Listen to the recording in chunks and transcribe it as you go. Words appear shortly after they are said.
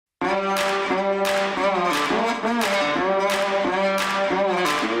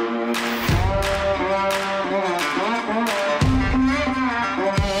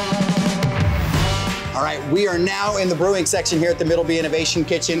are now in the brewing section here at the Middleby Innovation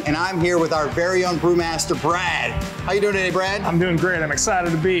Kitchen, and I'm here with our very own brewmaster, Brad. How you doing today, Brad? I'm doing great. I'm excited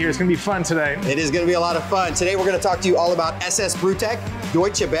to be here. It's gonna be fun today. It is gonna be a lot of fun. Today we're gonna talk to you all about SS Brewtech,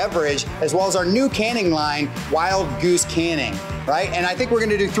 Deutsche beverage, as well as our new canning line, Wild Goose Canning, right? And I think we're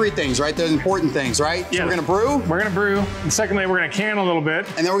gonna do three things, right? Those important things, right? Yeah. So we're gonna brew. We're gonna brew, and secondly, we're gonna can a little bit.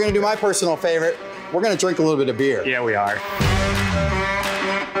 And then we're gonna do my personal favorite. We're gonna drink a little bit of beer. Yeah, we are.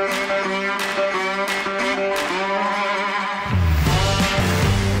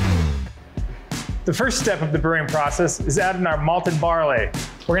 The first step of the brewing process is adding our malted barley.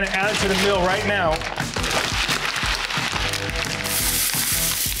 We're gonna add it to the mill right now.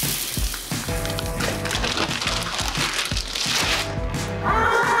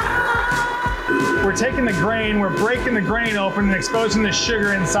 We're taking the grain, we're breaking the grain open and exposing the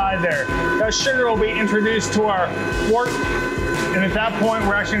sugar inside there. That sugar will be introduced to our wort, and at that point,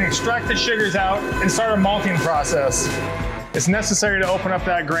 we're actually gonna extract the sugars out and start a malting process. It's necessary to open up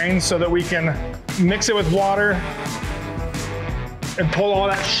that grain so that we can mix it with water and pull all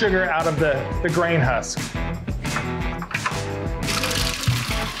that sugar out of the grain husk.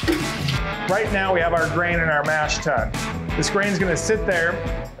 Right now we have our grain in our mash tun. This grain is gonna sit there,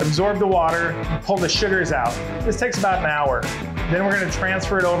 absorb the water, and pull the sugars out. This takes about an hour. Then we're gonna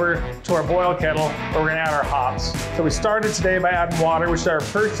transfer it over to our boil kettle where we're gonna add our hops. So we started today by adding water, which is our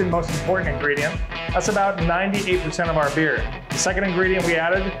first and most important ingredient. That's about 98% of our beer. The second ingredient we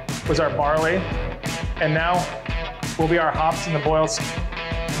added was our barley, and now will be our hops in the boils.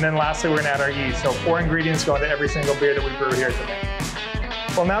 And then lastly, we're gonna add our yeast. So 4 ingredients go into every single beer that we brew here today.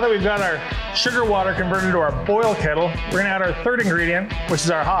 Well, now that we've got our sugar water converted to our boil kettle, we're gonna add our third ingredient, which is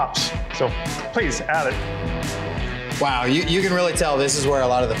our hops. So please add it. Wow, you can really tell this is where a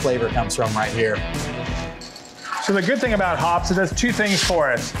lot of the flavor comes from right here. So the good thing about hops, it does 2 things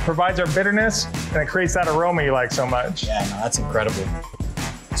for us. It provides our bitterness, and it creates that aroma you like so much. Yeah, no, that's incredible.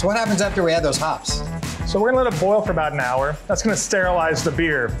 So what happens after we add those hops? So we're gonna let it boil for about an hour. That's gonna sterilize the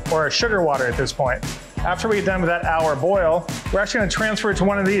beer, or our sugar water at this point. After we get done with that hour boil, we're actually gonna transfer it to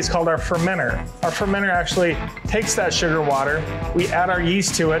one of these called our fermenter. Our fermenter actually takes that sugar water, we add our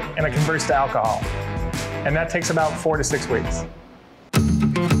yeast to it, and it converts to alcohol. And that takes about 4 to 6 weeks.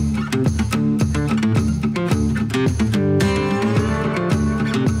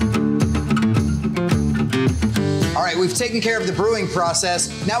 All right, we've taken care of the brewing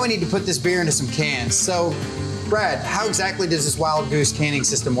process. Now we need to put this beer into some cans. So, Brad, how exactly does this Wild Goose canning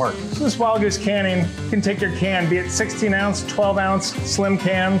system work? So this Wild Goose canning, you can take your can, be it 16 ounce, 12 ounce, slim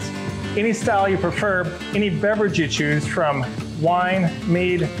cans, any style you prefer, any beverage you choose from wine,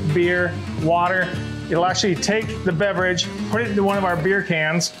 mead, beer, water. It'll actually take the beverage, put it into one of our beer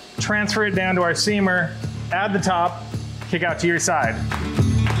cans, transfer it down to our seamer, add the top, kick out to your side.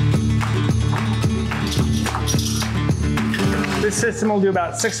 This system will do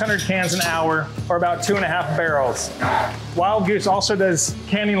about 600 cans an hour, or about 2.5 barrels. Wild Goose also does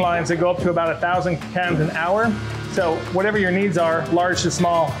canning lines that go up to about 1,000 cans an hour. So whatever your needs are, large to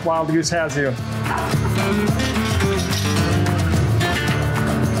small, Wild Goose has you.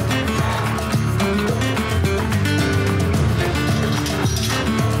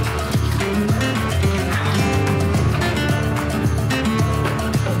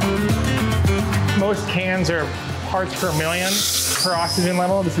 Most cans are parts per million per oxygen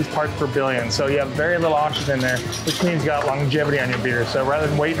level. This is parts per billion. So you have very little oxygen there, which means you got longevity on your beer. So rather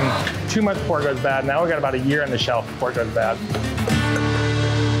than waiting too much before it goes bad, now we got about a year on the shelf before it goes bad.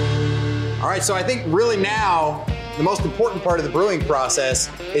 All right, so I think really now, the most important part of the brewing process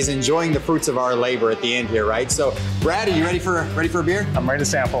is enjoying the fruits of our labor at the end here, right? So, Brad, are you ready for a beer? I'm ready to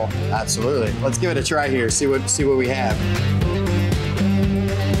sample. Absolutely. Let's give it a try here, see what we have.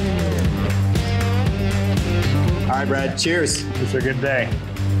 All right, Brad, cheers. It's a good day.